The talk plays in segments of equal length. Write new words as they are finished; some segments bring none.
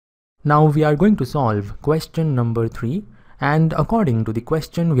Now we are going to solve question number 3, and according to the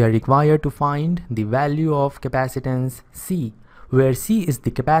question we are required to find the value of capacitance C, where C is the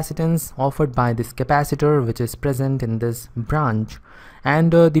capacitance offered by this capacitor which is present in this branch,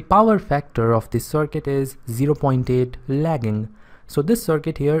 and the power factor of this circuit is 0.8 lagging. So this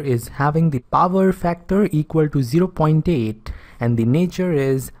circuit here is having the power factor equal to 0.8 and the nature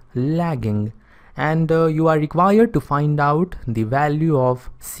is lagging, and you are required to find out the value of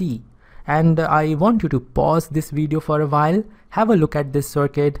C. And I want you to pause this video for a while, have a look at this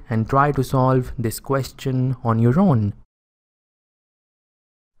circuit and try to solve this question on your own.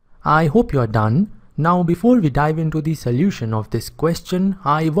 I hope you are done. Now before we dive into the solution of this question,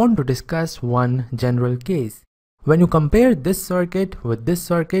 I want to discuss one general case. When you compare this circuit with this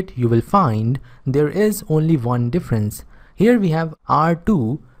circuit, you will find there is only one difference. Here we have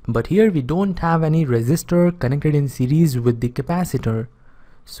R2, but here we don't have any resistor connected in series with the capacitor.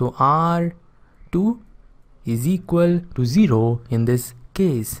 So R2 is equal to 0 in this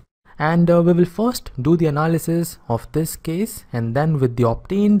case. And we will first do the analysis of this case, and then with the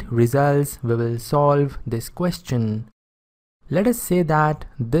obtained results we will solve this question. Let us say that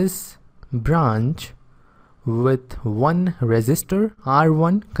this branch with one resistor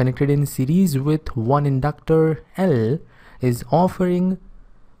R1 connected in series with one inductor L is offering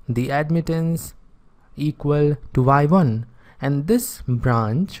the admittance equal to Y1, and this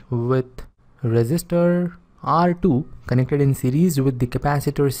branch with resistor R2 connected in series with the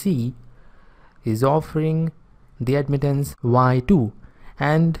capacitor C is offering the admittance Y2,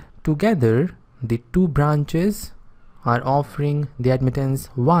 and together the two branches are offering the admittance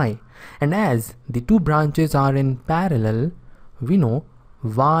Y. And as the two branches are in parallel, we know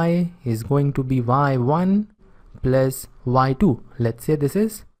Y is going to be Y1 plus Y2. Let's say this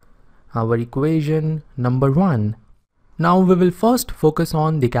is our equation number 1. Now we will first focus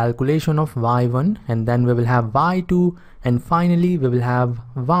on the calculation of Y1, and then we will have Y2, and finally we will have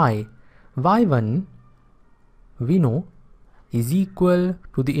Y. Y1 we know is equal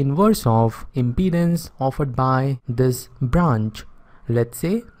to the inverse of impedance offered by this branch. Let's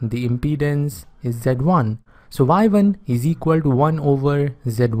say the impedance is Z1. So Y1 is equal to 1 over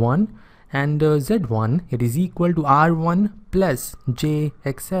Z1, and Z1 it is equal to R1 plus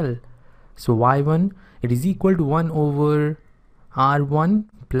JXL. So Y1 it is equal to 1 over R1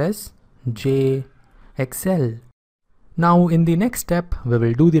 plus JXL. Now in the next step we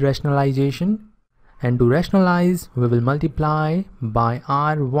will do the rationalization, and to rationalize we will multiply by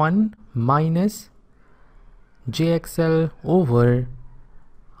R1 minus JXL over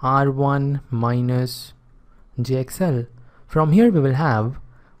R1 minus JXL. From here we will have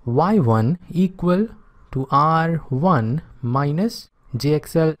Y1 equal to R1 minus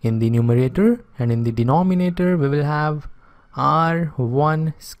JXL in the numerator, and in the denominator we will have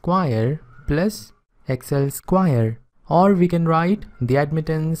R1 square plus XL square, or we can write the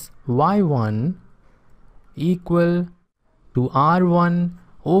admittance Y1 equal to R1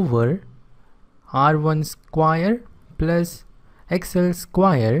 over R1 square plus XL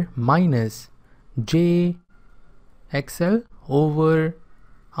square minus JXL over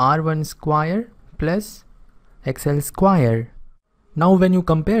R1 square plus XL square. Now when you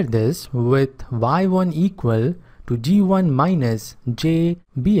compare this with Y1 equal to G1 minus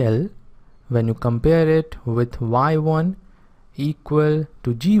JBL, when you compare it with Y1 equal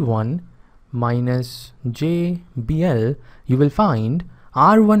to G1 minus JBL, you will find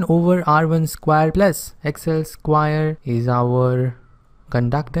R1 over R1 square plus XL square is our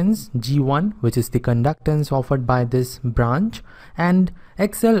conductance G1, which is the conductance offered by this branch, and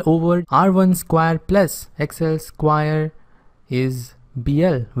XL over R1 square plus XL square is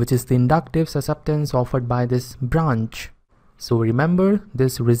BL, which is the inductive susceptance offered by this branch. So remember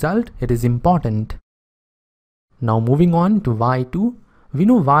this result, it is important. Now moving on to Y2, we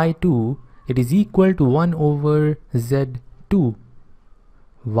know Y2 it is equal to 1 over Z2.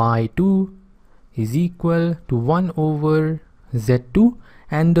 Y2 is equal to 1 over Z2,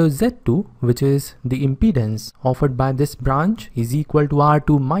 and Z2, which is the impedance offered by this branch, is equal to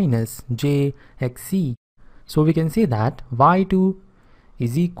R2 minus JXC. So we can say that Y2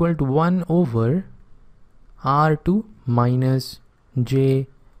 is equal to 1 over R2 minus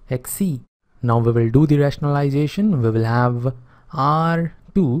JXC. Now we will do the rationalization. We will have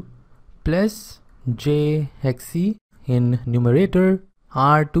R2 plus JXC in numerator,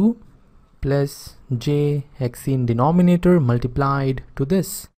 R2 plus JXC in denominator multiplied to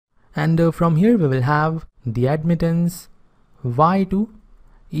this, and from here we will have the admittance Y2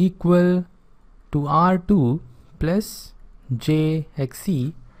 equal to R2 plus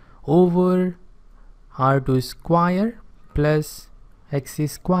JXC over R2 square plus xc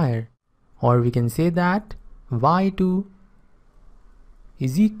square, or we can say that y2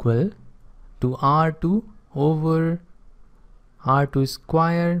 is equal to r2 over r2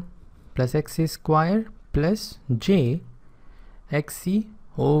 square plus xc square plus j xc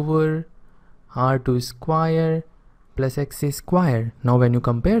over r2 square plus xc square. Now when you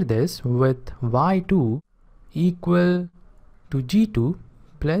compare this with y2 equal to g2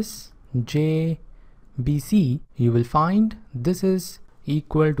 plus jbc, you will find this is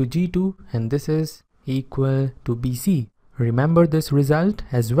equal to g2 and this is equal to bc. Remember this result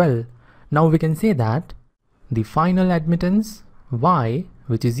as well. Now we can say that the final admittance y,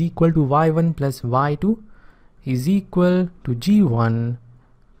 which is equal to y1 plus y2, is equal to g1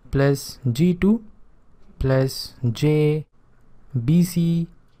 plus g2 plus jbc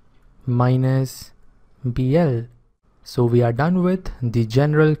minus bl. So we are done with the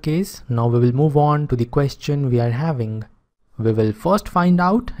general case. Now we will move on to the question we are having. We will first find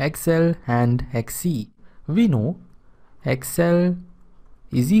out xl and xc. We know xl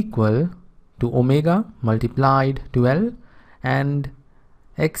is equal to omega multiplied to L and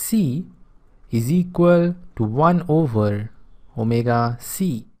xc is equal to 1 over omega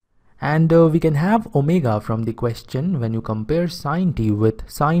c. And we can have omega from the question. When you compare sine t with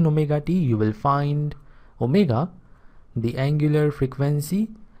sine omega t, you will find omega, the angular frequency,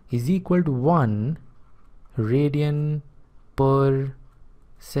 is equal to 1 radian per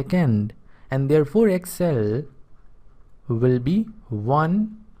second, and therefore xl will be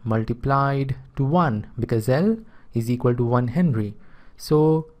 1 multiplied to 1 because L is equal to 1 Henry.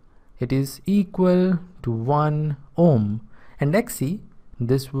 So it is equal to 1 ohm, and xc,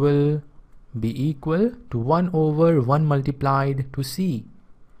 this will be equal to 1 over 1 multiplied to c.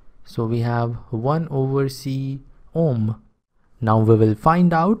 So we have 1 over c ohm. Now we will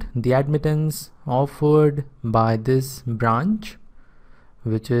find out the admittance offered by this branch,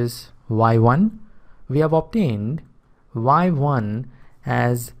 which is y1. We have obtained y1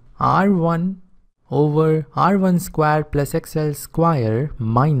 as r1 over r1 square plus xl square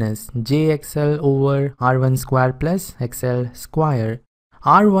minus jxl over r1 square plus xl square.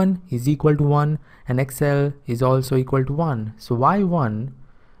 r1 is equal to 1 and xl is also equal to 1. So y1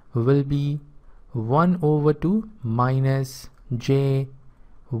 will be 1 over 2 minus j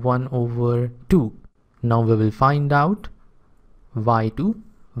 1 over 2. Now we will find out y2.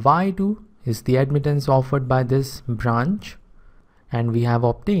 y2 is the admittance offered by this branch, and we have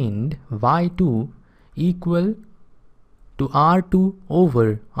obtained y2 equal to r2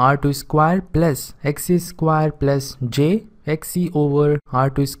 over r2 square plus xc square plus j xc over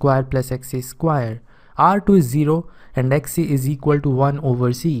r2 square plus xc square. r2 is 0 and xc is equal to 1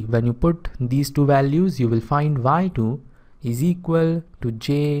 over c. When you put these two values, you will find y2 is equal to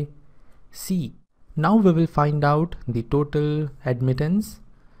jc. Now we will find out the total admittance.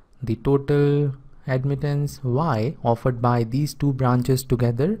 The total admittance y offered by these two branches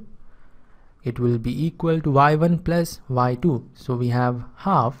together, it will be equal to y1 plus y2. So we have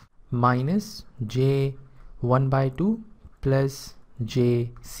half minus j1 by 2 plus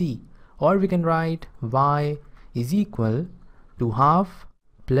jc, or we can write y is equal to half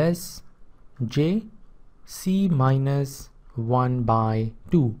plus jc minus 1 by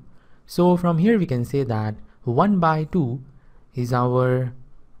 2. So from here we can say that 1 by 2 is our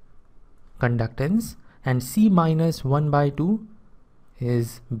conductance and c minus 1 by 2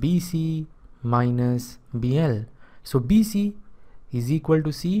 is bc minus bl. So bc is equal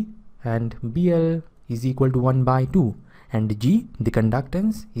to c and bl is equal to 1 by 2, and g, the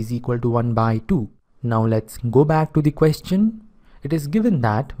conductance, is equal to 1 by 2. Now let's go back to the question. It is given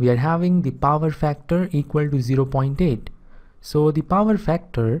that we are having the power factor equal to 0.8. So the power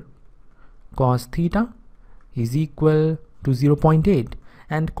factor cos theta is equal to 0.8,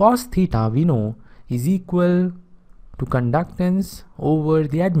 and cos theta we know is equal to conductance over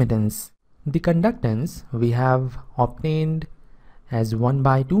the admittance. The conductance we have obtained as 1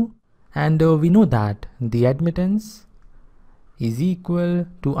 by 2, and we know that the admittance is equal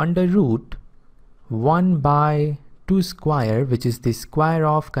to under root 1 by 2 square, which is the square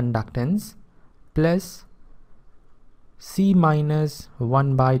of conductance, plus c minus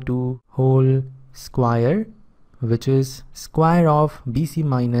 1 by 2 whole square, which is square of bc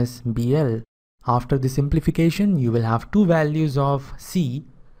minus bl. After the simplification, you will have two values of c.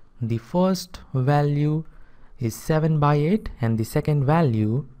 The first value is 7 by 8 and the second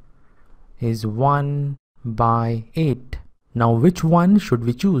value is 1 by 8. Now which one should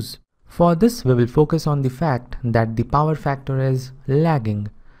we choose? For this we will focus on the fact that the power factor is lagging.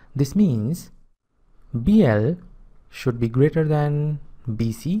 This means BL should be greater than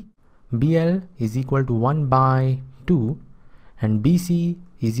BC. BL is equal to 1 by 2 and BC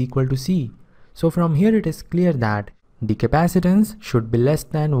is equal to C. So from here it is clear that the capacitance should be less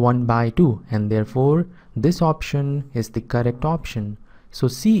than 1/2, and therefore this option is the correct option. So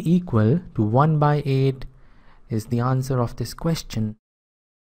C equal to 1/8 is the answer of this question.